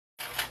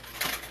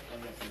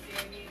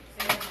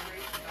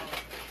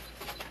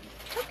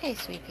okay,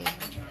 sweet pea.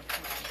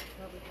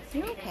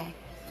 You're okay.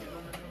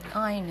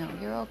 I know,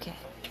 you're okay.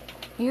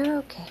 You're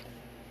okay.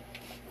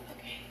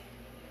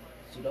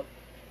 Suit up.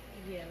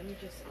 Yeah, let me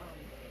just I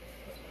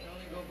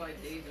only go by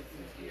days of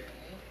food here.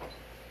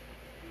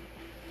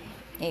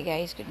 Hey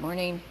guys, good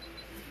morning.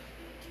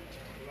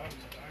 I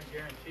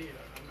guarantee it.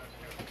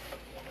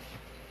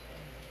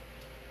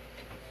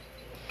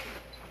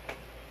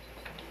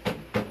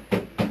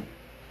 I'm not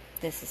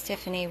This is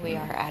Tiffany. We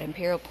are at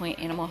Imperial Point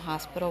Animal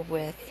Hospital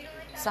with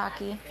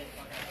Saki,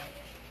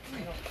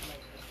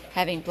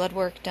 having blood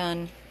work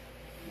done.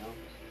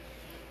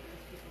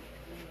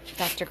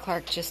 Dr.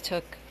 Clark just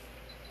took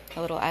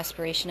a little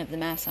aspiration of the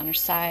mass on her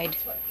side,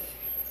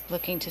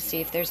 looking to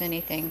see if there's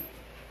anything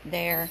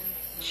there.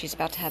 She's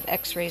about to have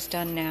x-rays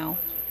done now.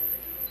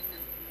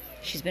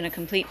 She's been a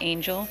complete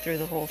angel through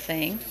the whole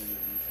thing.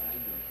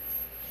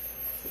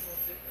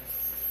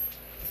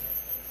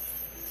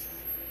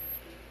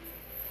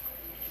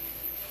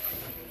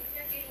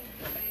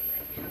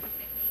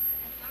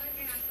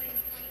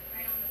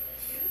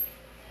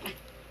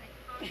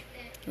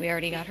 We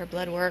already got her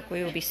blood work.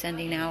 We will be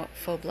sending out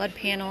full blood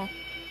panel.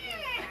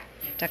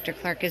 Dr.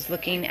 Clark is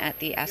looking at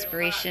the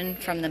aspiration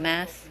from the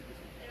mass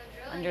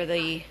under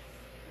the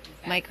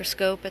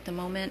microscope at the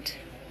moment,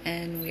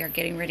 and we are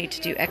getting ready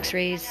to do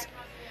x-rays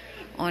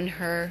on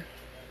her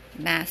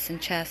mass and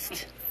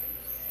chest.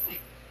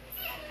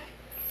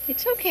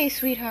 It's okay,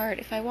 sweetheart.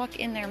 If I walk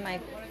in there, my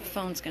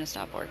phone's going to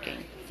stop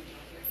working.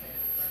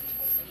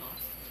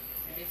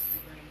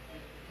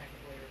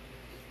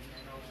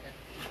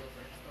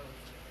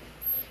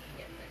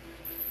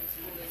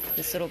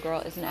 This little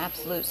girl is an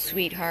absolute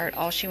sweetheart.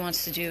 All she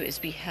wants to do is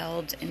be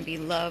held and be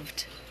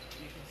loved.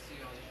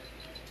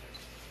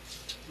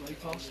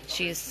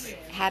 She is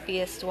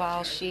happiest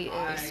while she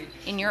is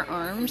in your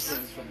arms,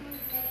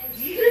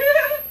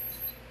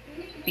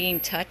 being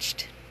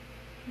touched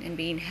and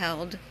being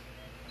held.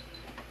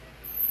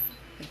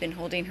 I've been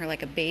holding her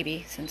like a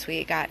baby since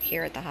we got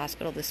here at the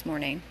hospital this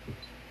morning.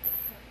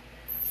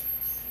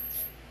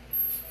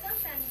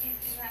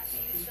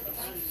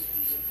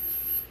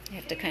 I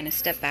have to kind of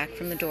step back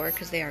from the door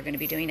because they are going to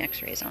be doing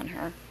x-rays on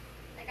her.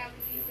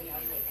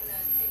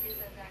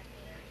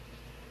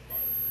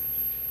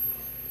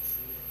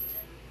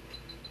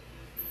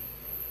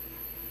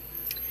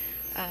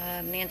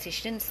 Nancy,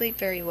 she didn't sleep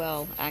very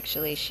well,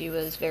 actually. She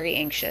was very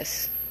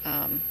anxious,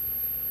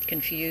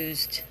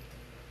 confused.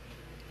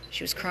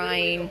 She was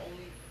crying.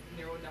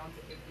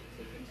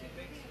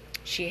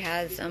 She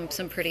has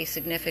some pretty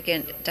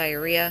significant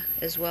diarrhea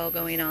as well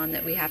going on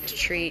that we have to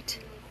treat.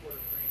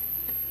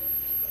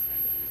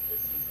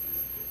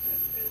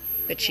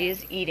 But she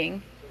is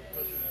eating,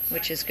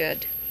 which is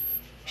good.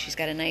 She's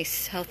got a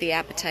nice, healthy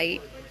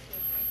appetite.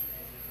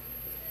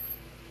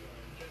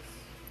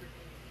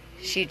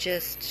 She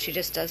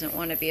just doesn't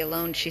want to be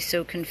alone. She's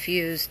so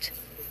confused.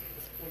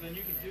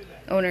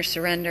 Owner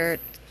surrendered,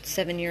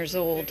 7 years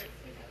old,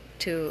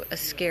 to a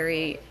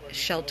scary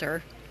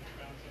shelter.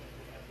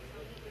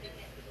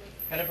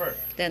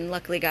 Then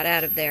luckily got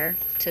out of there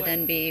to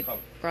then be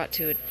brought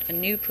to a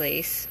new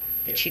place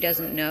that she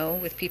doesn't know,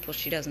 with people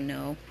she doesn't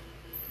know.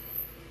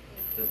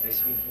 Does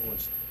this mean he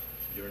wants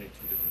urine in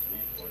two different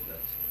tubes, or that's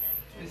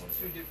There's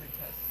two different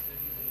tests they're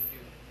using to do.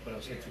 But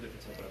I'm saying two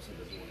different tests, but I'm saying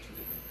does he want two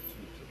different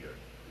tubes of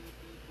urine?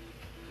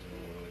 Because we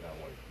only got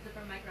one. Is it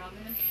from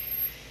microalbumin?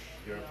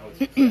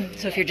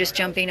 So if you're just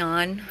jumping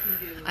on,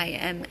 I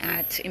am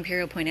at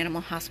Imperial Point Animal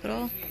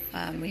Hospital.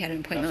 We had an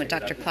appointment with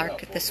Dr.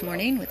 Clark this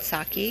morning with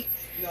Saki.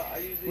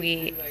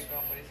 We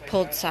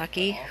pulled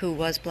Saki, who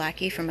was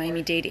Blackie, from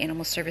Miami-Dade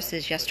Animal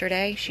Services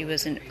yesterday. She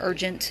was an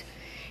urgent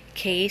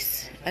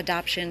case.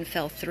 Adoption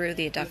fell through.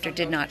 The doctor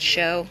did not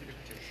show.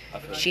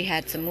 She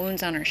had some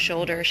wounds on her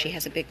shoulder. She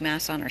has a big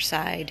mass on her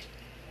side.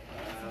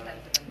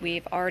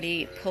 We've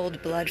already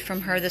pulled blood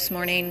from her this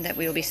morning that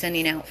we will be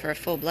sending out for a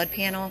full blood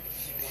panel.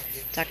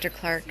 Dr.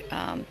 Clark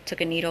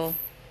took a needle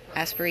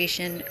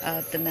aspiration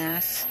of the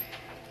mass,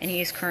 and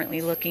he is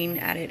currently looking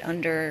at it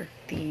under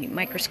the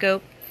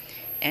microscope,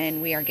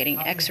 and we are getting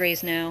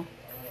x-rays now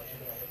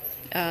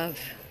of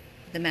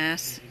the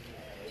mass,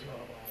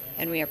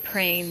 and we are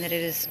praying that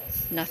it is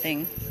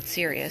nothing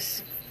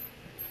serious.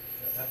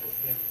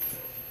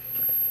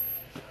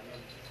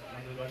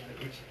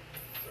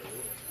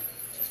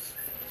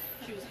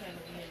 She was kind of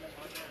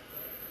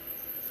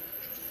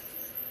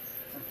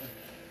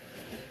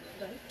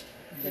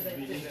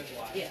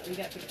yeah, we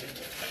got pictures.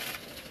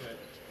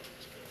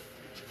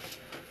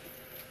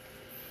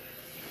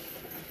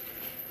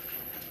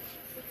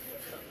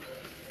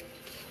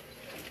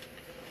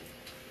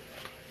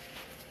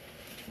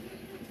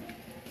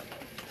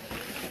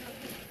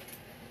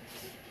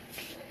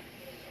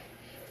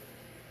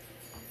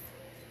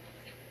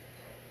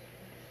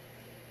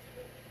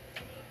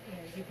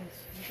 You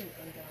can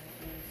go down if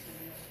you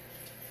need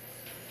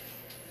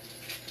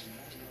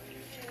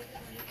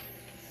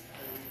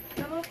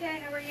to. I'm okay,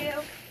 how are you?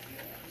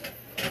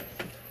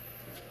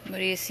 What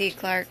do you see,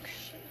 Clark?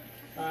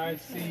 I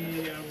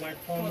see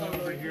lipoma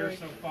over here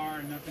so far,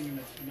 and nothing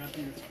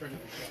that's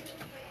critical.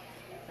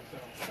 So,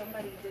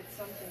 Somebody did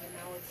something and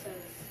now it says.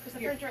 Because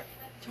the printer.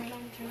 Turn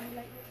on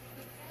light.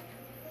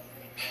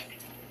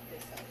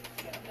 This side.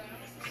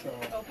 Yeah.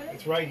 so Open it?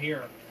 it's right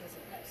here,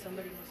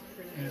 Somebody must have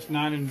printed and it. it's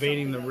not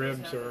invading the Something that was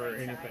ribs not the or right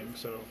anything.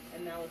 size. So,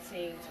 And now it's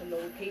saying to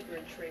load paper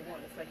in tray 1.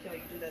 It's like, yo,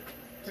 you do that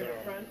printer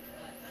So- front.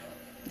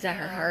 Is that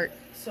her heart?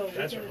 So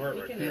That's her heart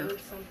we right can there.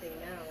 load something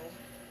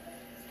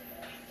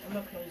now. I'm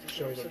gonna close the door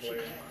Shoulder so she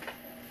blade. can walk.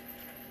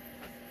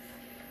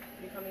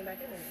 You coming back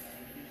in? Or?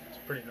 it's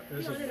pretty. This No,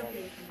 is I didn't normal.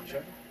 feel you coming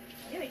back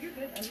in. Yeah, you're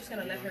good. I'm just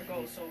gonna let her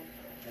go. So.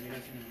 Okay,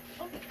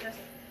 that's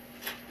it.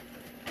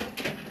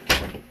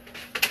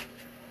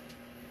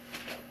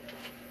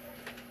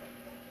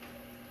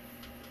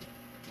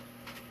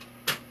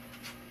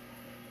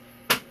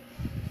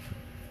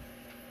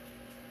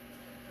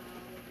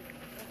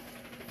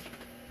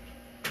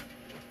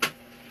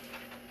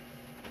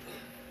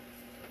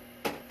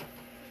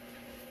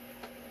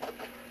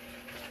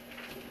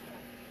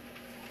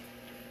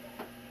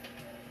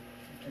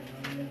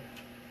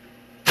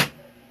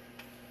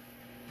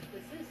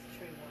 This is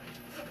tray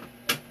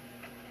 1.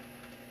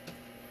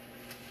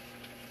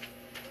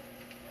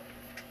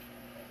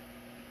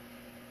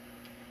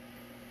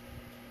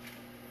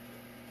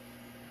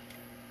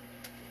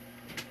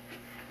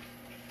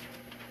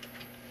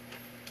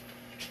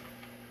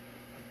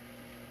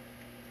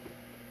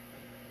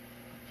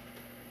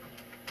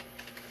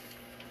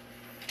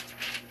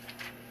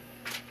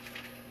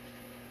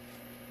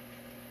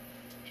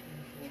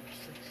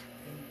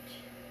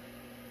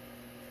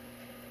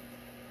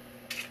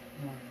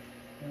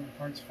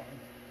 Heart's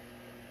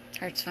fine.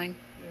 Heart's fine.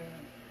 Yeah.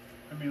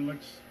 I mean, it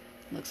looks.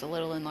 Looks a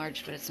little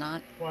enlarged, but it's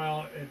not.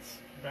 Well, it's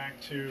back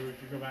to,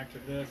 if you go back to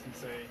this and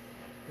say,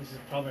 this is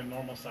probably a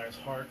normal size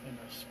heart in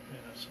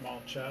a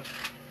small chest.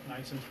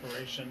 Nice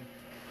inspiration.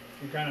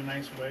 We've got a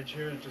nice wedge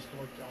here. It just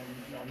looked,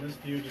 on this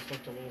view, just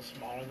looked a little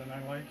smaller than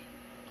I like.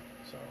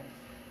 So,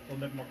 a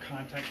little bit more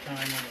contact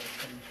time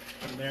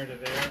from there to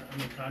there. I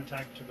mean,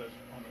 contact to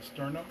on the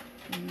sternum.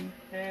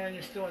 Mm-hmm. And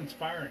you're still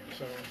inspiring,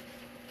 so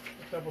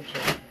double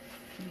check.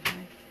 Okay.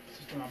 It's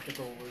just an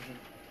optical illusion.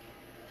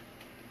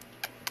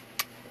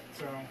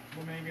 So,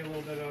 well, maybe a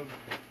little bit of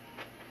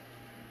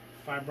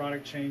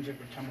fibrotic change that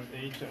would come with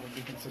age that would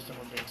be consistent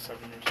with being 7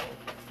 years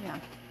old, Yeah.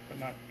 but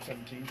not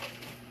 17.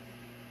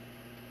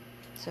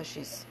 So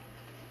she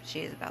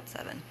is about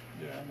 7.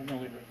 Yeah, we're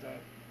gonna leave it at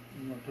that.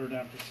 I'm gonna put her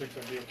down for 6.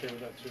 I'd be okay with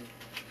that too.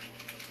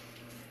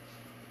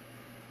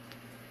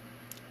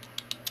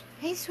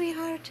 Hey,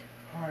 sweetheart.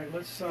 All right,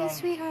 let's Hey,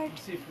 sweetheart.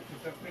 let's see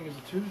if that thing is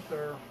a tooth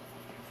or.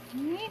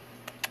 All right.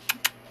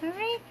 All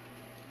right.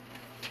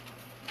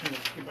 Here,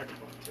 let's get back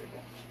up on the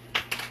table.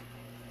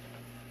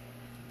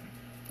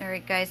 All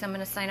right, guys, I'm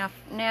going to sign off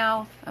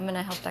now. I'm going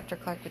to help Dr.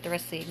 Clark with the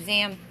rest of the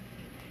exam.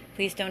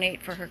 Please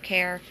donate for her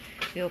care.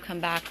 We will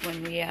come back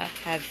when we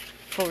have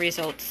full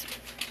results.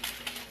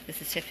 This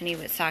is Tiffany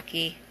with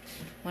Saki,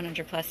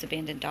 100 Plus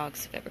Abandoned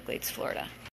Dogs of Everglades, Florida.